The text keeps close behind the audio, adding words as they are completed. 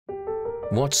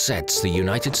What sets the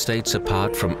United States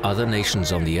apart from other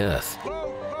nations on the earth?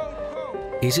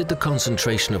 Is it the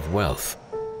concentration of wealth,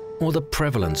 or the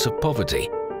prevalence of poverty,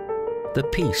 the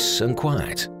peace and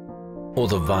quiet, or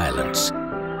the violence?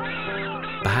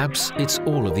 Perhaps it's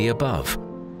all of the above.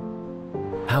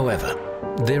 However,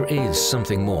 there is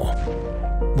something more.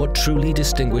 What truly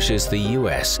distinguishes the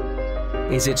US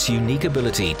is its unique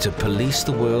ability to police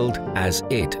the world as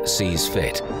it sees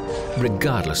fit,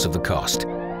 regardless of the cost.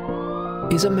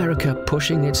 Is America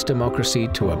pushing its democracy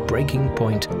to a breaking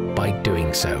point by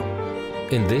doing so?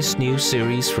 In this new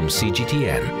series from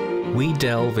CGTN, we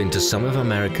delve into some of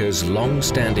America's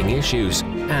long-standing issues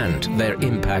and their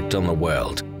impact on the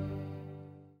world.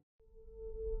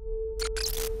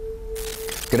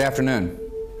 Good afternoon.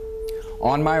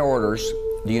 On my orders,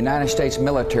 the United States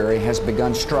military has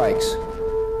begun strikes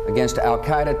against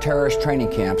Al-Qaeda terrorist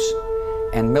training camps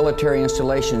and military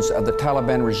installations of the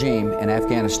Taliban regime in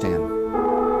Afghanistan.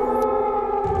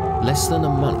 Less than a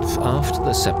month after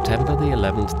the September the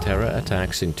 11th terror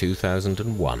attacks in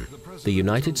 2001, the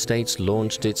United States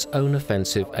launched its own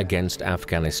offensive against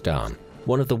Afghanistan,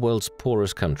 one of the world's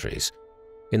poorest countries.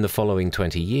 In the following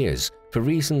 20 years, for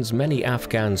reasons many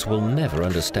Afghans will never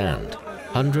understand,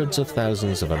 hundreds of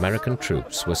thousands of American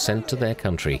troops were sent to their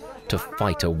country to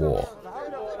fight a war.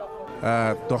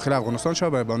 داخل افغانستان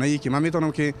شد به بهانه که من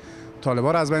میتونم که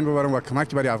طالبان را از بین ببرم و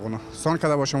کمک برای افغانستان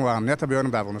کرده باشم و امنیت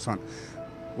بیارم به افغانستان.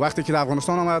 وقتی که در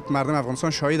افغانستان آمد مردم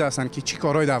افغانستان شاهد هستند که چی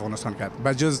کارهایی در افغانستان کرد.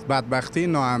 به جز بدبختی،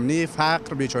 ناامنی،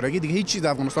 فقر، بیچارگی دیگه هیچ چیز در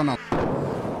افغانستان نبود.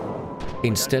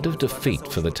 Instead of defeat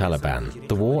for the Taliban,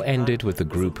 the war ended with the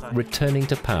group returning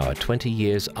to power 20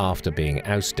 years after being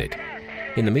ousted.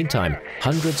 In the meantime,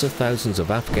 hundreds of thousands of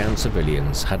Afghan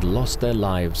civilians had lost their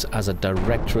lives as a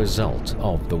direct result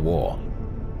of the war.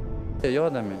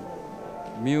 یادمه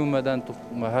می اومدن تو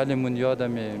محلمون،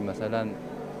 یادمه مثلا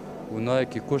اونایی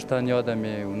که کشتن، یادمه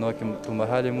اونایی که تو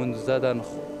محلمون زدن،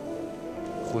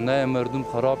 خونه مردم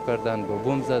خراب کردن، با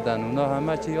بمب زدن، اونا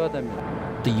همه چی یادمه.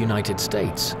 The United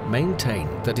States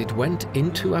maintained that it went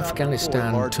into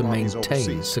Afghanistan to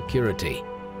maintain security.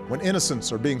 When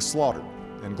innocents are being slaughtered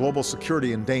and global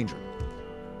security endangered,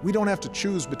 we don't have to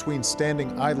choose between standing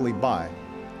idly by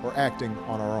or acting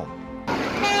on our own.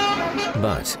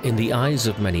 But in the eyes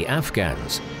of many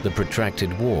Afghans, the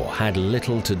protracted war had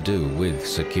little to do with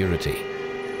security.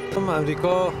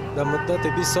 امریکا در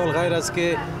مدت 20 سال غیر از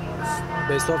که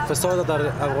به حساب فساد در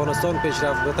افغانستان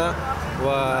پیشرفت بوده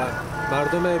و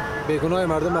مردم بیگناه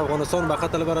مردم افغانستان به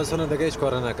قتل برسانه دیگه هیچ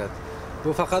کار نکرد.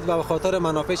 او فقط به خاطر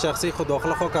منافع شخصی خود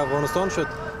داخل خاک افغانستان شد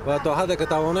و تا حدی که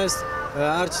توانست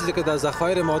هر چیزی که در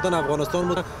ذخایر معدن افغانستان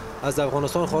بود از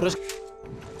افغانستان خارج.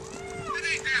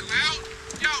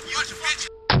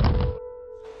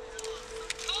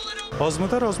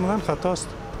 آزمودن خطاست.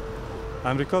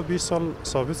 امریکا 20 سال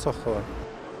ثابت ساخته.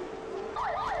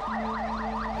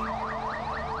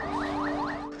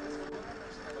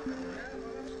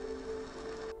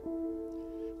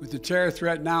 With the terror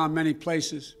threat now in many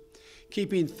places,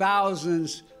 keeping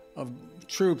thousands of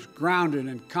troops grounded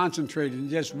and concentrated in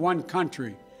just one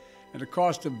country at a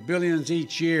cost of billions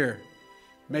each year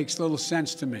makes little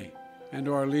sense to me and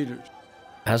to our leaders.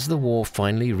 As the war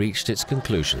finally reached its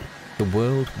conclusion, the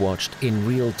world watched in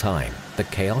real time the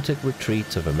chaotic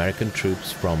retreat of American troops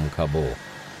from Kabul.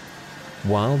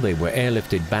 While they were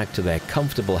airlifted back to their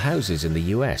comfortable houses in the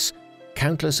US,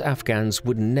 countless Afghans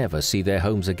would never see their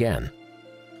homes again.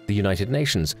 The United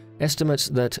Nations estimates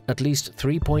that at least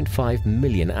 3.5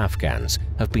 million Afghans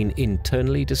have been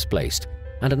internally displaced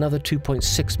and another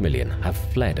 2.6 million have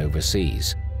fled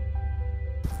overseas.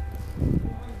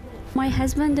 My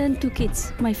husband and 2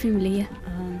 kids, my family,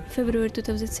 February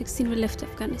 2016 we left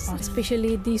Afghanistan.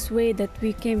 Especially this way that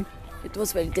we came, it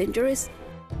was very dangerous.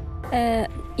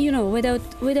 You know,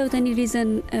 without any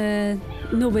reason,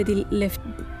 nobody left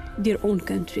their own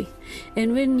country.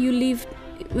 And when you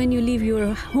leave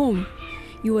your home,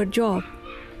 your job,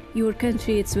 your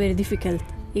country, it's very difficult.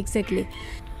 Exactly.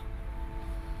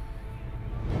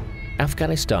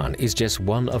 Afghanistan is just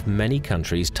one of many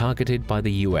countries targeted by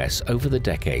the US over the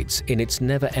decades in its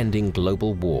never-ending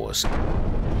global wars.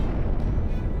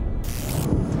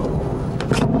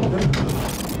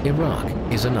 Iraq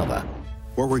is another.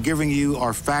 What we're giving you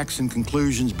are facts and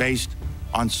conclusions based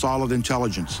on solid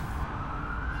intelligence.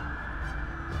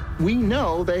 We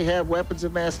know they have weapons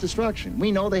of mass destruction.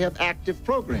 We know they have active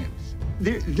programs.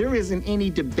 There isn't any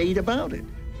debate about it.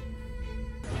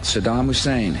 Saddam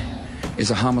Hussein is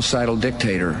a homicidal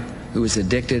dictator who is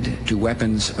addicted to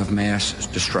weapons of mass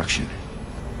destruction.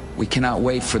 We cannot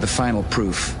wait for the final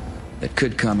proof that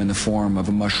could come in the form of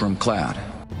a mushroom cloud.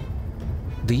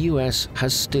 the US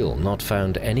has still not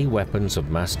found any weapons of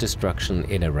mass destruction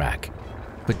in Iraq.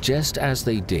 But just as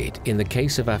they did in the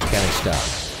case of Afghanistan,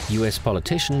 US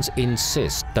politicians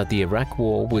insist that the Iraq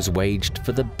war was waged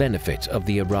for the benefit of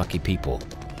the Iraqi people.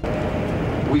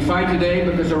 We fight today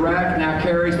because Iraq now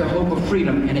carries the hope of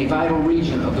freedom in a vital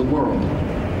region of the world.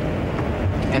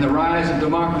 And the rise of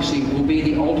democracy will be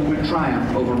the ultimate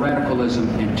triumph over radicalism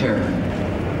and terror.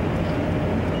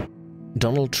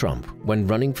 Donald Trump, when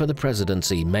running for the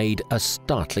presidency, made a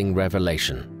startling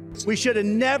revelation. We should have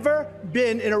never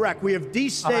been in Iraq. We have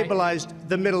destabilized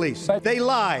the Middle East. They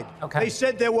lied. They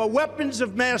said there were weapons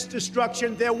of mass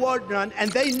destruction. There were none,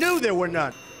 and they knew there were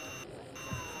none.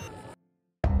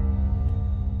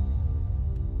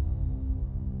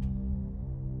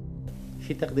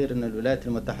 في تقدير أن الولايات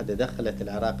المتحدة دخلت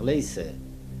العراق ليس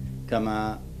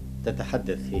كما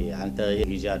تتحدث عن تغيير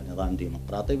إيجاد نظام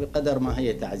ديمقراطي بقدر ما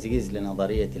هي تعزيز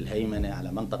لنظرية الهيمنة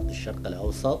على منطقة الشرق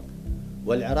الأوسط،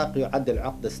 والعراق يعد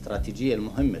العقدة الاستراتيجية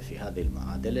المهمة في هذه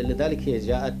المعادلة، لذلك هي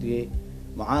جاءت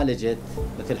لمعالجة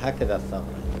مثل هكذا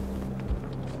الثغرة.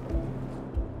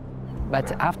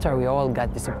 But after we all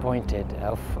got disappointed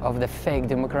of the fake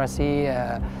democracy,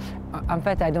 in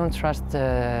fact, I don't trust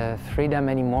freedom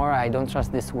anymore. I don't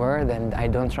trust this word, and I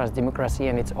don't trust democracy,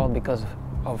 and it's all because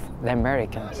of the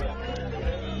Americans.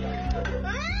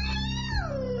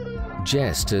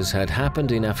 Just as had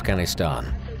happened in Afghanistan,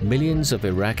 millions of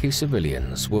Iraqi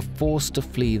civilians were forced to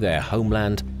flee their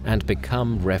homeland and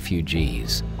become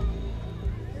refugees.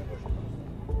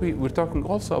 We're talking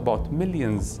also about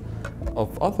millions of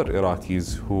other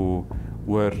Iraqis who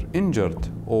were injured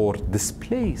or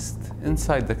displaced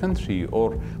inside the country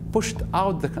or pushed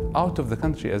out of the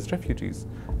country as refugees.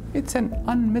 It's an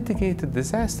unmitigated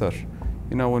disaster.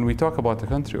 You know, when we talk about a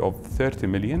country of 30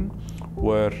 million,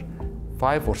 where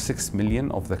 5 or 6 million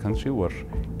of the country were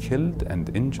killed and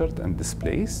injured and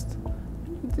displaced,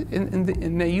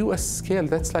 in a US scale,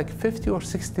 that's like 50 or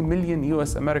 60 million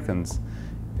US Americans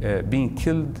being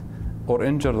killed or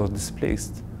injured or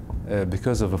displaced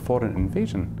because of a foreign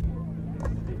invasion.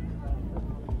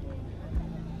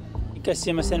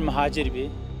 كسي مثلا مهاجر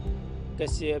بي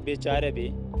كسي بيچاره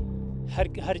بي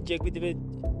هر جيك بدي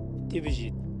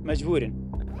تبجيد مجبورين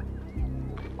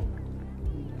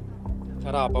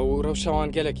خرابه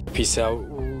وروشوان قالك بيسا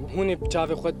وهون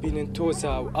بجافي خد بينن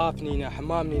توسا وافنين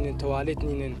حمامنين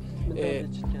توالتنين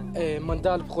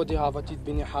مندال بخودي هافتيت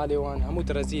بيني حالي وان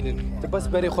هموت رزيلن بس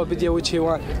بري خو بدي وجهي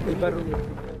وان البر.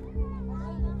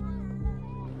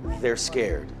 They're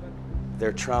scared,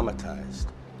 they're traumatized,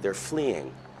 they're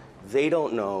fleeing. They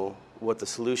don't know what the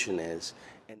solution is,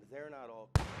 and they're not all.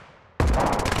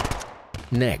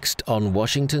 Next on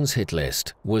Washington's hit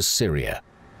list was Syria.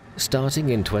 Starting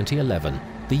in 2011,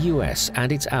 the US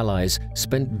and its allies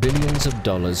spent billions of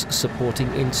dollars supporting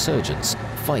insurgents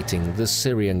fighting the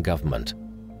Syrian government.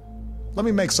 Let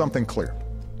me make something clear.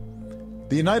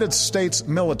 The United States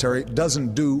military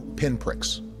doesn't do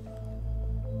pinpricks.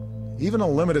 Even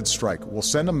a limited strike will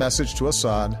send a message to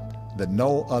Assad that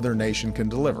no other nation can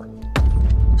deliver.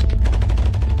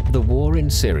 The war in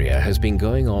Syria has been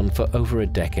going on for over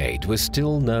a decade with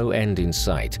still no end in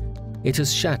sight. It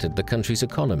has shattered the country's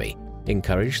economy,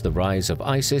 encouraged the rise of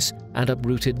ISIS, and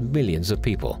uprooted millions of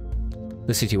people.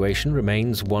 The situation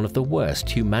remains one of the worst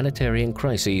humanitarian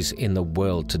crises in the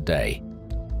world today.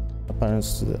 My parents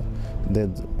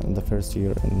died in the first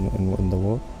year in the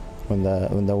war, when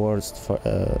the war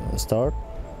started,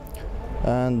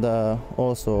 and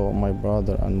also my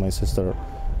brother and my sister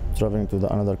traveling to the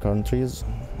other countries,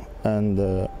 and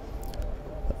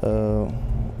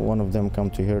one of them come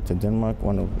to here to Denmark,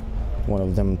 one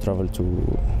of them traveled to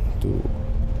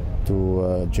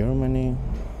Germany,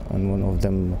 and one of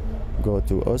them go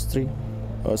to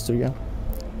Austria.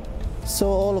 So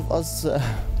all of us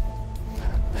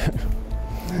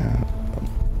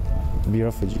be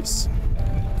refugees.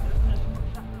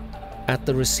 At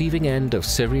the receiving end of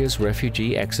Syria's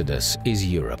refugee exodus is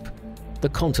Europe. The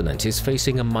continent is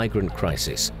facing a migrant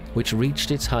crisis, which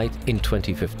reached its height in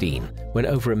 2015, when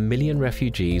over 1 million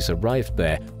refugees arrived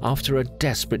there after a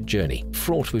desperate journey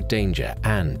fraught with danger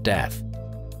and death.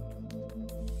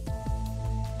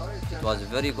 It was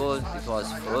very cold, it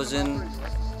was frozen.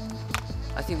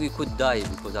 I think we could die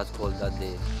because that's cold that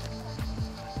day.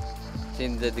 I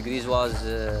think the degrees was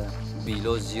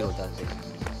below 0 that day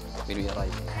when we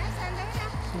arrived.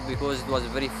 Because it was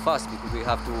very fast, because we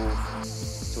have to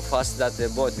pass that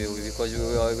boat, because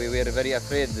we were very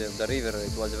afraid of the river.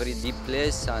 It was a very deep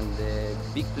place and a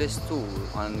big place too,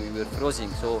 and we were frozen,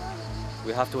 so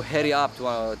we have to hurry up to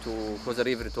cross the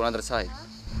river to another side.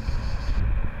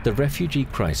 The refugee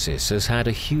crisis has had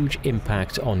a huge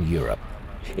impact on Europe.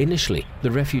 Initially,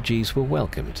 the refugees were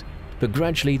welcomed, but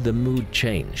gradually the mood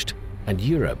changed, and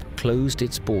Europe closed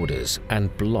its borders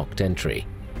and blocked entry.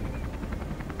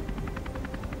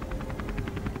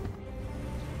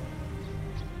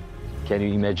 Can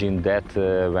you imagine that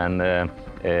when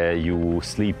you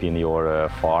sleep in your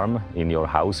farm, in your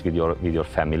house with your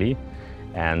family,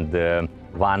 and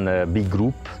one big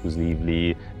group,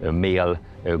 usually male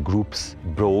groups,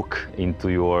 broke into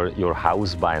your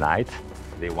house by night?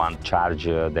 They want to charge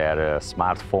their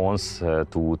smartphones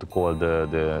to call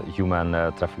the human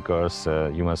traffickers,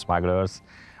 human smugglers,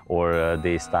 or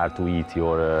they start to eat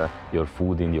your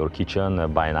food in your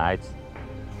kitchen by night.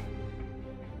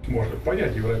 Можно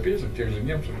понять европейцев, тех же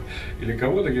немцев или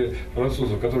кого-то,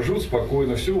 французов, которые живут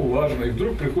спокойно, все улажено, и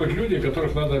вдруг приходят люди,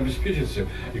 которых надо обеспечить всем,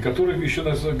 и которых еще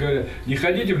нас говорят, не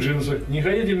ходите в джинсах, не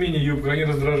ходите в мини-юбках, они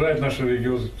раздражают наши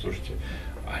регионы. Слушайте,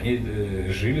 они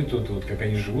жили тут, вот как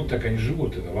они живут, так они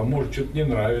живут. Это вам может что-то не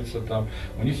нравится там,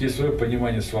 у них есть свое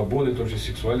понимание свободы, тоже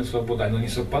сексуальной свободы, оно не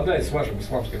совпадает с вашим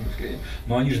исламским мышлением,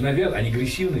 но они же навязаны, они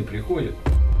агрессивные приходят.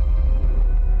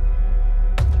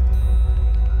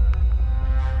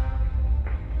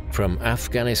 From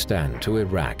Afghanistan to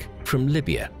Iraq, from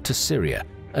Libya to Syria,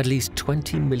 at least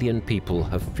 20 million people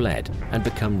have fled and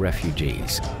become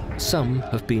refugees. Some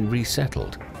have been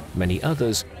resettled. Many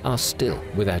others are still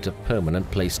without a permanent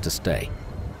place to stay.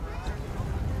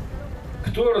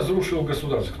 Кто разрушил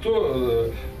государство?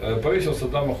 Кто повесил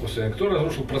Саддама Хусейна? Кто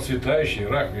разрушил процветающий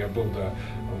Ирак? Я был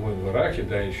в Ираке,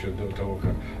 да, еще до того,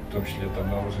 как в том числе там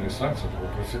наложили санкции. Это была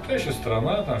процветающая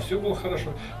страна, там все было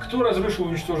хорошо. Кто разрушил,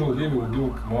 уничтожил Ливию,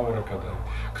 убил Муаммара Каддафи?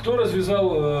 Кто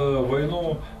развязал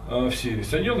войну в Сирии?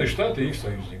 Соединенные Штаты и их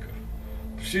союзников.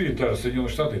 В Сирии тоже Соединенные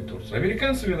Штаты и Турция.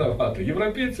 Американцы виноваты,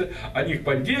 европейцы, они их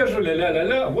поддерживали,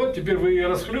 ля-ля-ля. Вот теперь вы и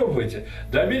расхлебываете.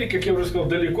 До Америки, как я уже сказал,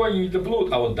 далеко они не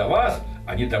доплывут, а вот до вас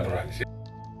они добрались.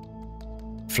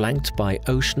 Flanked by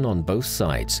ocean on both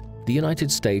sides, the United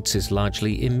States is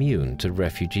largely immune to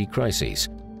refugee crises.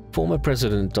 Former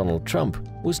President Donald Trump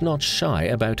was not shy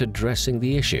about addressing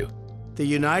the issue. The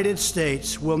United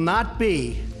States will not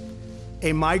be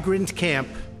a migrant camp,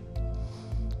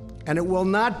 and it will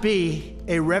not be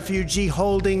a refugee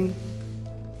holding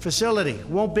facility. It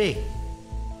won't be.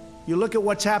 You look at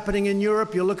what's happening in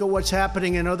Europe, you look at what's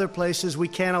happening in other places, we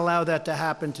can't allow that to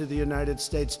happen to the United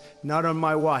States, not on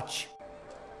my watch.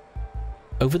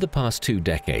 Over the past 2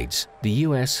 decades, the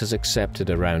US has accepted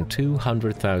around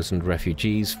 200,000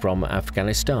 refugees from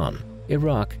Afghanistan,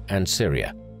 Iraq and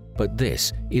Syria. But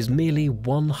this is merely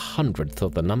 1/100th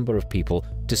of the number of people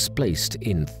displaced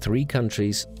in 3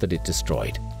 countries that it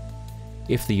destroyed.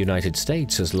 If the United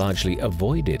States has largely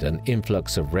avoided an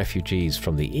influx of refugees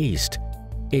from the east,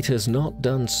 it has not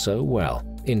done so well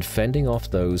in fending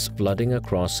off those flooding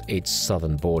across its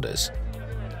southern borders.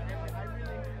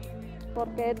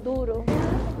 Porque es duro,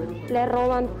 le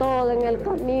roban todo en el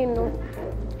camino,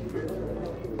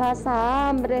 pasa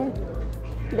hambre,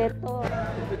 de todo.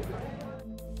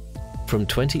 From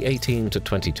 2018 to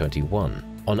 2021,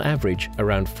 on average,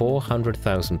 around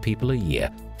 400,000 people a year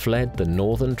fled the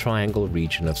Northern Triangle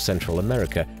region of Central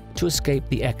America to escape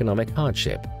the economic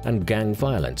hardship and gang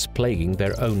violence plaguing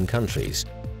their own countries,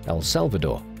 El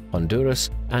Salvador, Honduras,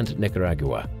 and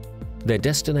Nicaragua. Their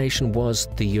destination was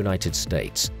the United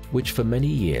States, which for many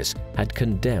years had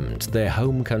condemned their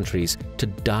home countries to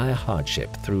dire hardship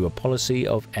through a policy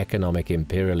of economic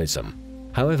imperialism.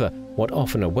 However, what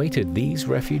often awaited these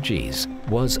refugees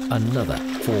was another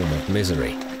form of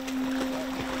misery.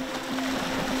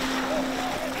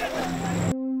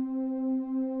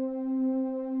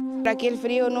 Aquí el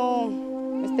frío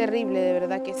no es terrible, de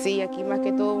verdad que sí. Aquí más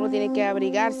que todo uno tiene que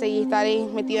abrigarse y estar ahí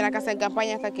metido en la casa en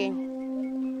campaña hasta que...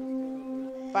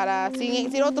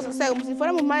 sin otros, o sea, como si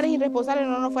fuéramos madres irresponsables,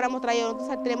 no nos fuéramos traídos.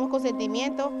 Entonces tenemos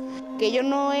consentimiento que ellos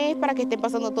no es para que estén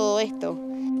pasando todo esto.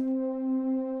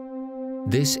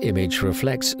 This image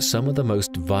reflects some of the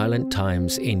most violent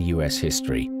times in US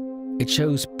history. It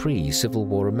shows pre-Civil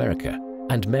War America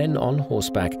and men on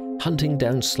horseback hunting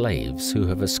down slaves who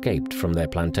have escaped from their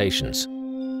plantations.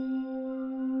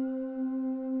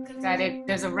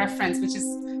 There's a reference,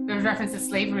 there's reference to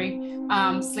slavery,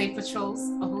 slave patrols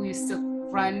who used to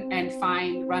run and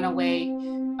find runaway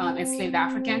enslaved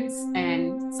Africans,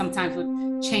 and sometimes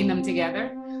would chain them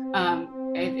together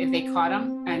if they caught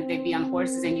them, and they'd be on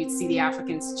horses, and you'd see the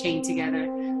Africans chained together,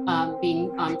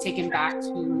 being taken back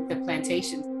to the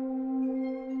plantations.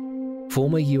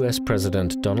 Former US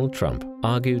President Donald Trump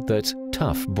argued that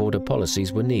tough border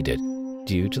policies were needed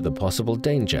due to the possible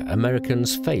danger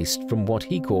Americans faced from what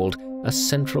he called a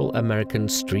Central American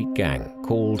street gang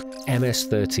called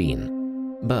MS-13.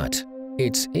 But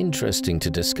it's interesting to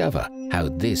discover how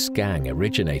this gang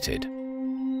originated.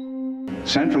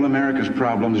 Central America's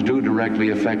problems do directly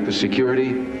affect the security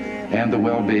and the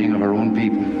well-being of our own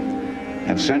people.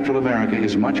 And Central America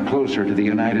is much closer to the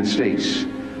United States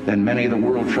than many of the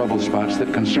world trouble spots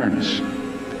that concern us.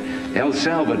 El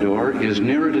Salvador is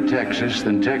nearer to Texas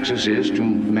than Texas is to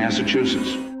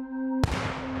Massachusetts.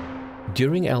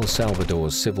 During El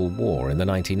Salvador's civil war in the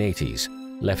 1980s,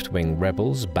 left-wing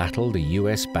rebels battled a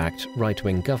US-backed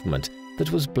right-wing government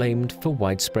that was blamed for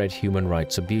widespread human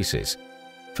rights abuses.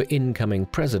 For incoming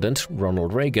President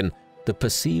Ronald Reagan, the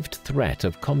perceived threat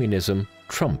of communism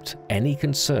trumped any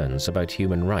concerns about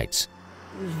human rights.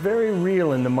 It was very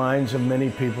real in the minds of many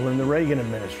people in the Reagan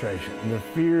administration. The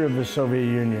fear of the Soviet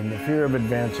Union, the fear of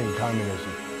advancing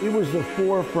communism. It was the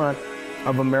forefront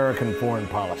of American foreign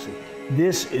policy.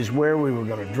 This is where we were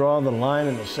going to draw the line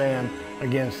in the sand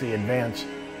against the advance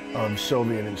of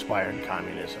Soviet-inspired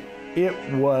communism. It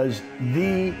was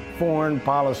the foreign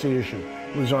policy issue.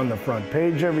 It was on the front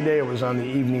page every day. It was on the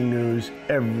evening news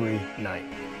every night.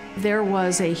 There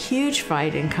was a huge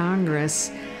fight in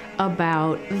Congress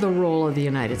about the role of the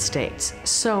United States.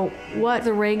 So what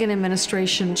the Reagan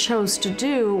administration chose to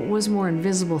do was more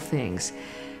invisible things.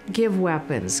 Give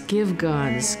weapons, give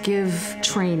guns, give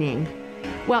training.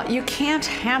 Well, you can't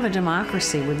have a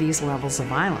democracy with these levels of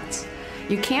violence.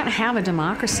 You can't have a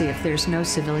democracy if there's no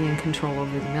civilian control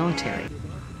over the military.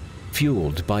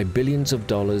 Fueled by billions of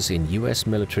dollars in US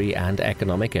military and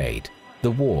economic aid,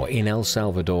 the war in El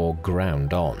Salvador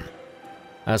ground on.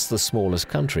 As the smallest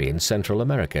country in Central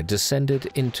America descended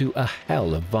into a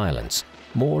hell of violence,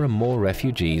 more and more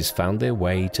refugees found their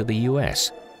way to the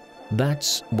US.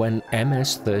 That's when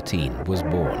MS-13 was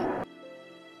born.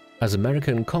 As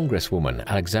American Congresswoman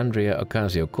Alexandria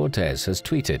Ocasio-Cortez has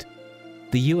tweeted,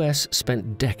 the US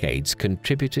spent decades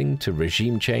contributing to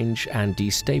regime change and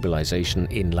destabilization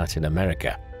in Latin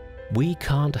America. We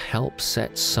can't help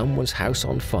set someone's house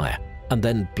on fire and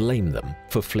then blame them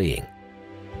for fleeing.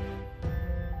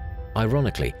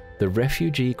 Ironically, the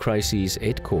refugee crises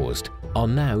it caused are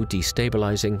now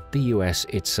destabilizing the US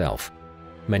itself.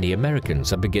 Many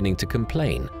Americans are beginning to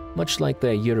complain, much like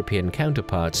their European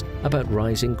counterparts, about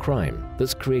rising crime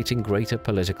that's creating greater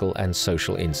political and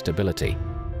social instability.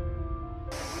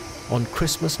 On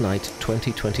Christmas night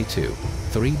 2022,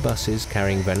 3 buses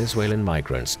carrying Venezuelan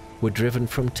migrants were driven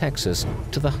from Texas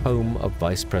to the home of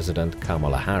Vice President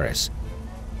Kamala Harris.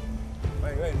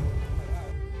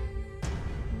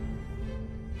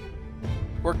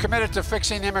 We're committed to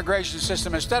fixing the immigration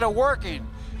system. Instead of working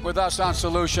with us on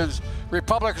solutions,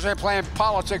 Republicans are playing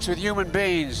politics with human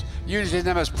beings, using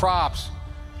them as props.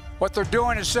 What they're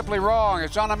doing is simply wrong.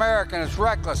 It's un-American. It's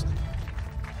reckless.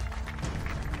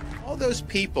 All those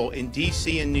people in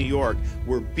D.C. and New York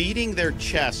were beating their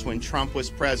chests when Trump was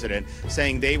president,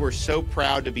 saying they were so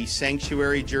proud to be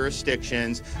sanctuary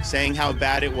jurisdictions, saying how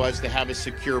bad it was to have a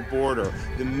secure border.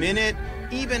 The minute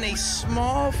even a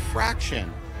small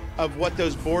fraction of what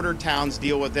those border towns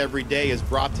deal with every day is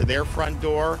brought to their front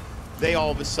door, they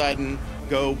all of a sudden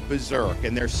go berserk,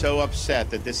 and they're so upset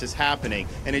that this is happening.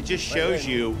 And it just shows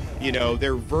you,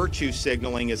 their virtue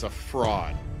signaling is a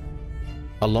fraud.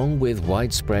 Along with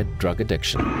widespread drug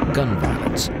addiction, gun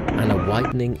violence, and a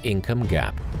widening income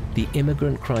gap, the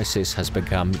immigrant crisis has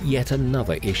become yet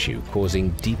another issue causing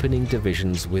deepening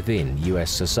divisions within US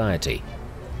society.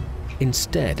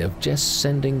 Instead of just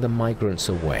sending the migrants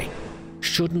away,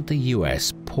 shouldn't the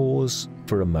US pause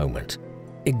for a moment,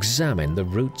 examine the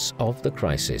roots of the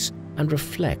crisis, and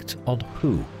reflect on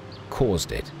who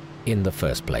caused it in the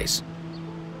first place?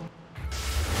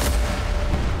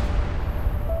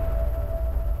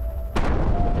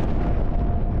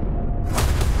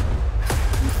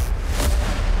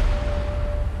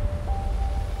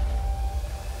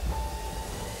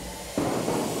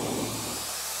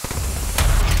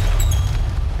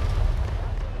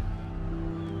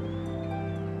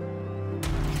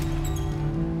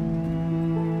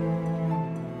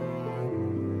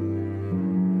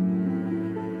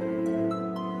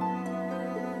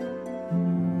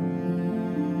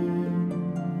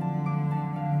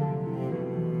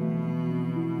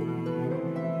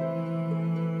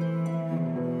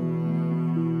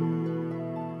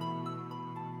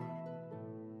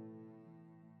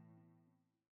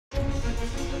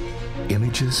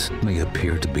 Images may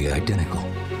appear to be identical,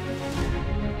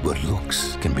 but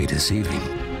looks can be deceiving.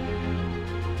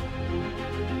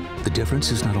 The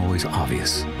difference is not always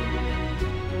obvious.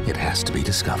 It has to be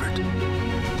discovered.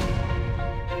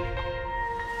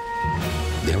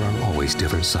 There are always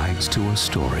different sides to a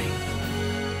story.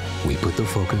 We put the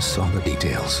focus on the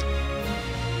details.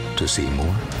 To see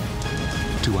more,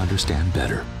 to understand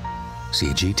better.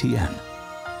 CGTN.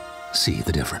 see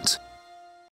the difference.